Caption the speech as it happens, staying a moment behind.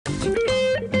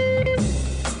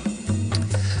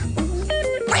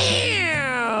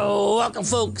welcome,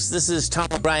 folks. This is Tom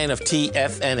O'Brien of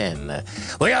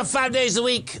TFNN. We go 5 days a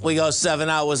week. We go 7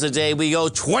 hours a day. We go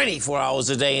 24 hours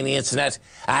a day on the internet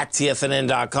at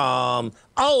TFNN.com.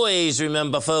 Always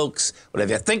remember, folks,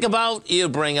 whatever you think about, you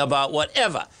bring about.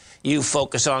 Whatever you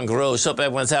focus on grows. Hope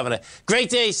everyone's having a great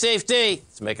day, safe day.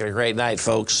 Let's make it a great night,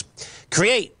 folks.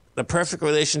 Create the perfect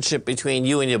relationship between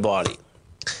you and your body.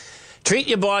 Treat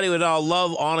your body with all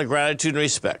love, honor, gratitude, and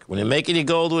respect. When you're making your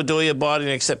goal to adore your body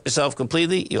and accept yourself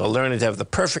completely, you're learning to have the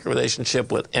perfect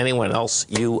relationship with anyone else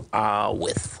you are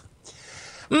with.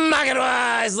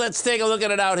 Market-wise, let's take a look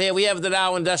at it out here. We have the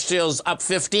Dow Industrials up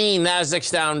 15, Nasdaq's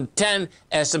down 10,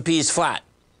 S&P's flat.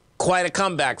 Quite a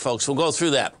comeback, folks. We'll go through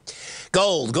that.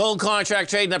 Gold contract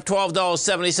trading up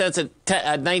 $12.70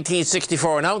 at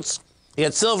 $19.64 an ounce. You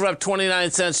got silver up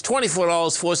 29 cents,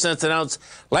 $24.04 an ounce.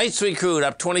 Light sweet crude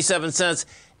up 27 cents,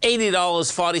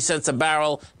 $80.40 a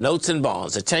barrel. Notes and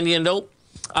bonds. A 10-year note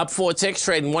up 4 ticks,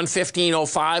 trading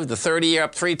 115.05. The 30-year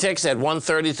up 3 ticks at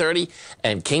 130.30.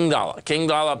 And King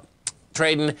Dollar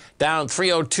trading down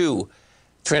 302,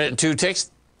 trading 2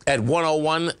 ticks at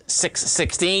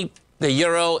 101.616. The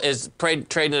euro is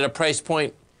trading at a price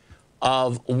point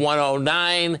of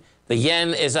 109. The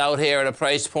yen is out here at a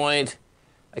price point,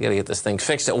 I got to get this thing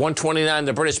fixed, at 129.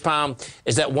 The British pound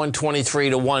is at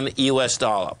 123 to 1 U.S.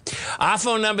 dollar. Our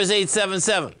phone number is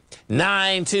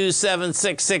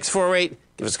 877-927-6648.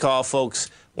 Give us a call, folks.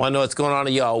 Want to know what's going on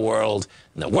in your world.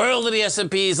 In the world of the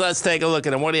S&Ps, let's take a look at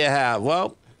them. What do you have?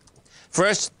 Well,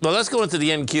 first, let's go into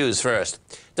the NQs first.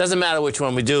 Doesn't matter which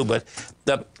one we do, but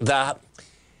the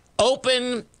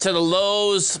open to the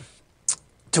lows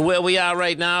to where we are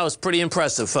right now is pretty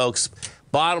impressive, folks.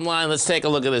 Bottom line, let's take a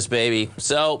look at this, baby.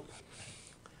 So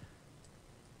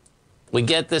we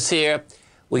get this here.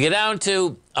 We get down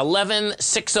to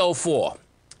 11,604.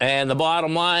 And the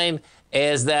bottom line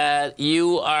is that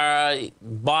you are,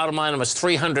 bottom line, almost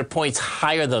 300 points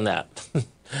higher than that.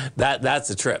 That's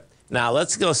a trip. Now,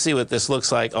 let's go see what this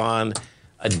looks like on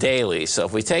a daily. So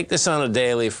if we take this on a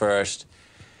daily first,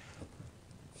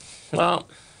 well,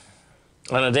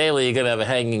 on a daily, you're going to have a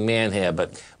hanging man here.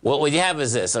 But what you have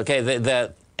is this, okay?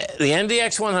 The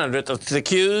NDX 100, the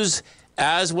Qs,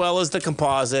 as well as the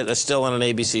composite, are still in an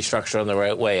ABC structure on the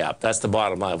right way up. That's the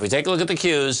bottom line. If we take a look at the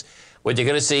Qs, what you're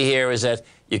going to see here is that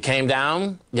you came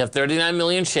down, you have 39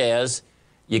 million shares,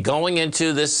 you're going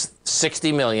into this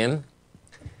 60 million.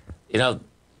 You know,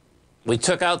 we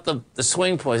took out the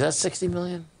swing points. That's 60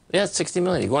 million? Yeah, it's 60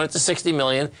 million. You're going into 60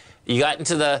 million. You got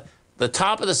into the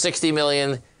top of the 60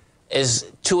 million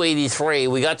is 283.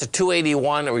 We got to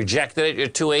 281, rejected it, you're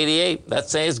 288.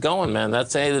 That's saying it's going, man.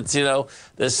 That's saying that, you know,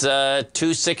 this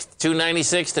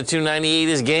 296 to 298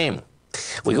 is game.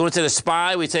 We go into the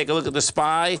SPY, we take a look at the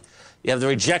SPY. You have the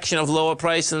rejection of lower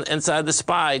price inside the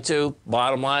SPY, too.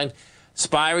 Bottom line,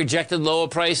 SPY rejected lower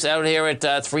price out here at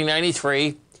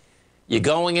 393. You're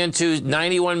going into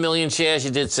 91 million shares,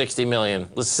 you did 60 million.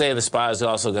 Let's say the SPY is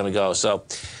also going to go. So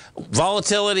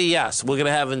volatility, yes, we're going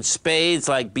to have in spades,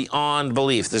 like beyond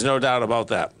belief. There's no doubt about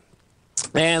that.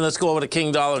 And let's go over to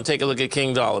King Dollar and take a look at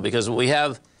King Dollar, because what we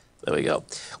have, there we go.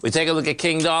 We take a look at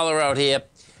King Dollar out here.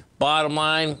 Bottom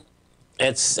line,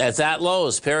 it's at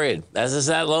lows, period. That's just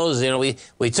at lows. You know, we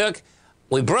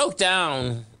broke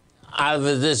down out of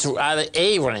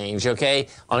A range, okay,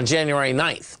 on January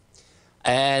 9th.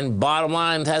 And bottom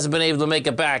line, hasn't been able to make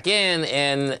it back in,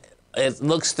 and it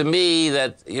looks to me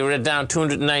that you're down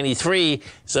 293.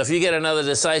 So if you get another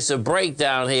decisive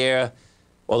breakdown here,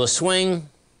 well, the swing,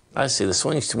 I see the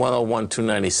swing's to 101,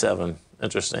 297.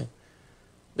 Interesting.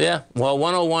 Yeah, well,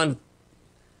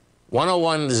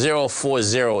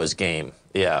 101.040 is game.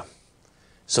 Yeah.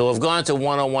 So we've gone to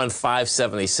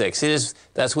 101.576.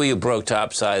 That's where you broke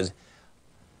topside.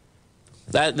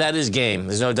 That is game.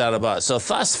 There's no doubt about it. So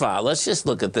thus far, let's just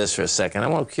look at this for a second.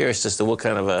 I'm curious as to what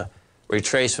kind of a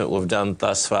retracement we've done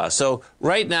thus far. So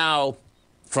right now,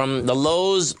 from the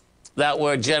lows that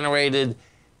were generated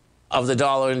of the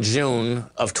dollar in June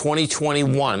of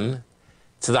 2021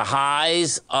 to the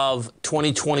highs of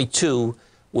 2022,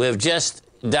 we've just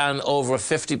done over a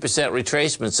 50%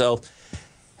 retracement. So,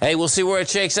 hey, we'll see where it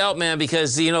shakes out, man,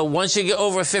 because, you know, once you get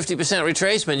over a 50%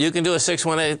 retracement, you can do a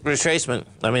 618 retracement.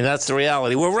 I mean, that's the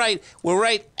reality. We're right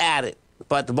at it.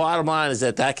 But the bottom line is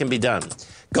that can be done.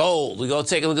 Gold. We go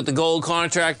take a look at the gold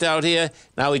contract out here.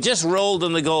 Now, we just rolled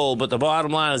in the gold, but the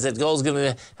bottom line is that gold's going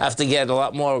to have to get a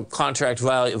lot more contract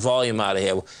volume out of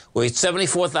here. We're at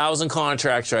 74,000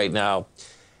 contracts right now.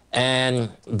 And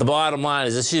the bottom line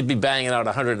is this should be banging out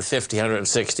 150,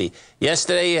 160.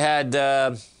 Yesterday, you had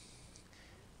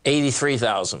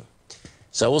 83,000.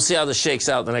 So we'll see how this shakes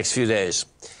out the next few days.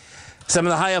 Some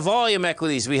of the higher volume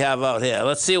equities we have out here.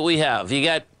 Let's see what we have. We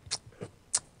got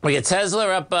Tesla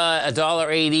up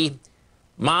 $1.80.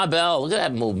 Marvell, look at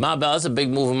that move. Marvell, that's a big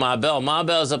move in Marvell.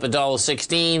 Marvell's up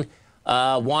 $1.16.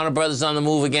 Warner Brothers on the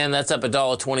move again. That's up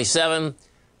 $1.27.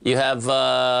 You have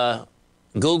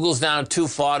Google's down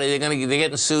 $2.40. They're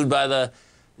getting sued by the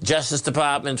Justice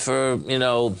Department for, you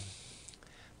know,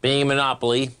 being a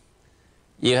monopoly.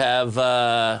 You have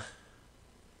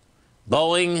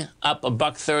Boeing up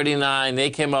 $1.39.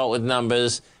 They came out with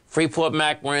numbers.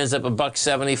 Freeport-McMoRan's up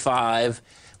 $1.75.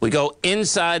 We go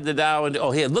inside the Dow, and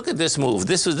oh, here, look at this move.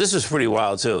 This was pretty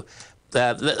wild too.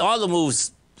 All the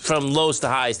moves from lows to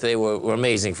highs today were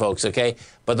amazing, folks. Okay,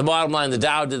 but the bottom line, the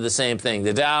Dow did the same thing.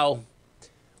 The Dow,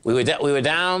 we were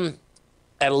down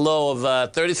at a low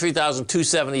of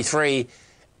 33,273,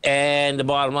 and the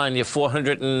bottom line, you're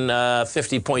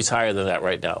 450 points higher than that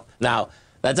right now. Now,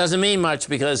 that doesn't mean much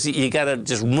because you got to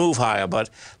just move higher, but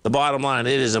the bottom line,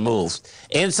 it is a move.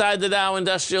 Inside the Dow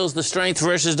Industrials, the strength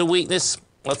versus the weakness.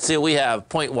 Let's see what we have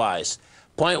point-wise.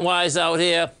 Point-wise out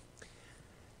here,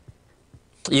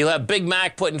 you have Big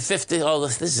Mac putting 50. Oh,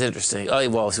 this is interesting. Oh,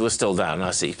 well, we're still down. I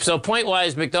see. So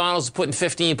point-wise, McDonald's putting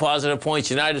 15 positive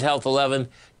points. United Health 11.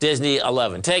 Disney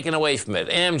 11. Taken away from it.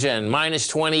 Amgen minus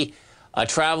 20.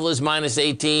 Travelers minus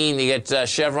 18. You get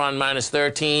Chevron minus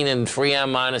 13 and 3M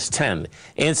minus 10.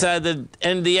 Inside the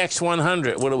NDX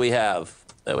 100, what do we have?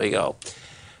 There we go.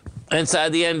 Inside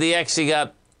the NDX, you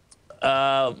got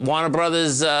Warner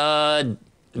Brothers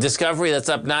Discovery, that's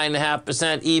up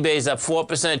 9.5%. eBay's up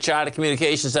 4%. Charter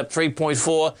Communications up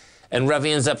 3.4%. And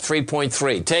Revion's up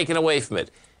 3.3%. Taken away from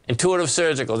it. Intuitive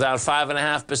Surgical down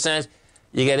 5.5%.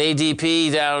 You got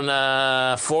ADP down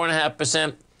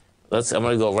 4.5%. I'm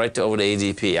going to go right over to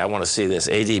ADP. I want to see this.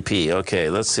 ADP. Okay,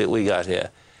 let's see what we got here.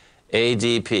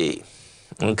 ADP.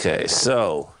 Okay,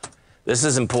 so this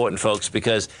is important, folks,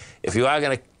 because if you are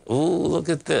going to... Ooh, look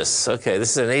at this. Okay,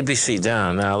 this is an ABC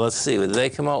down. Now, let's see. Did they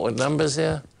come out with numbers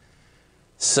here?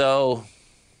 So...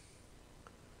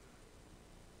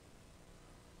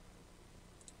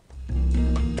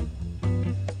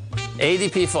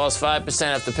 ADP falls 5%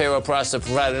 after payroll processor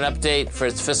provided an update for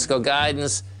its fiscal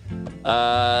guidance.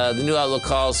 The new outlook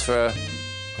calls for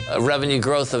a revenue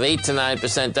growth of 8 to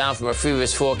 9%, down from a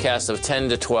previous forecast of 10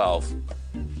 to 12.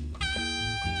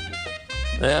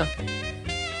 Yeah.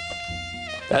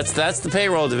 That's the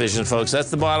payroll division, folks. That's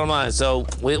the bottom line. So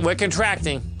we're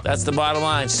contracting. That's the bottom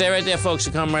line. Stay right there, folks.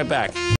 We'll come right back.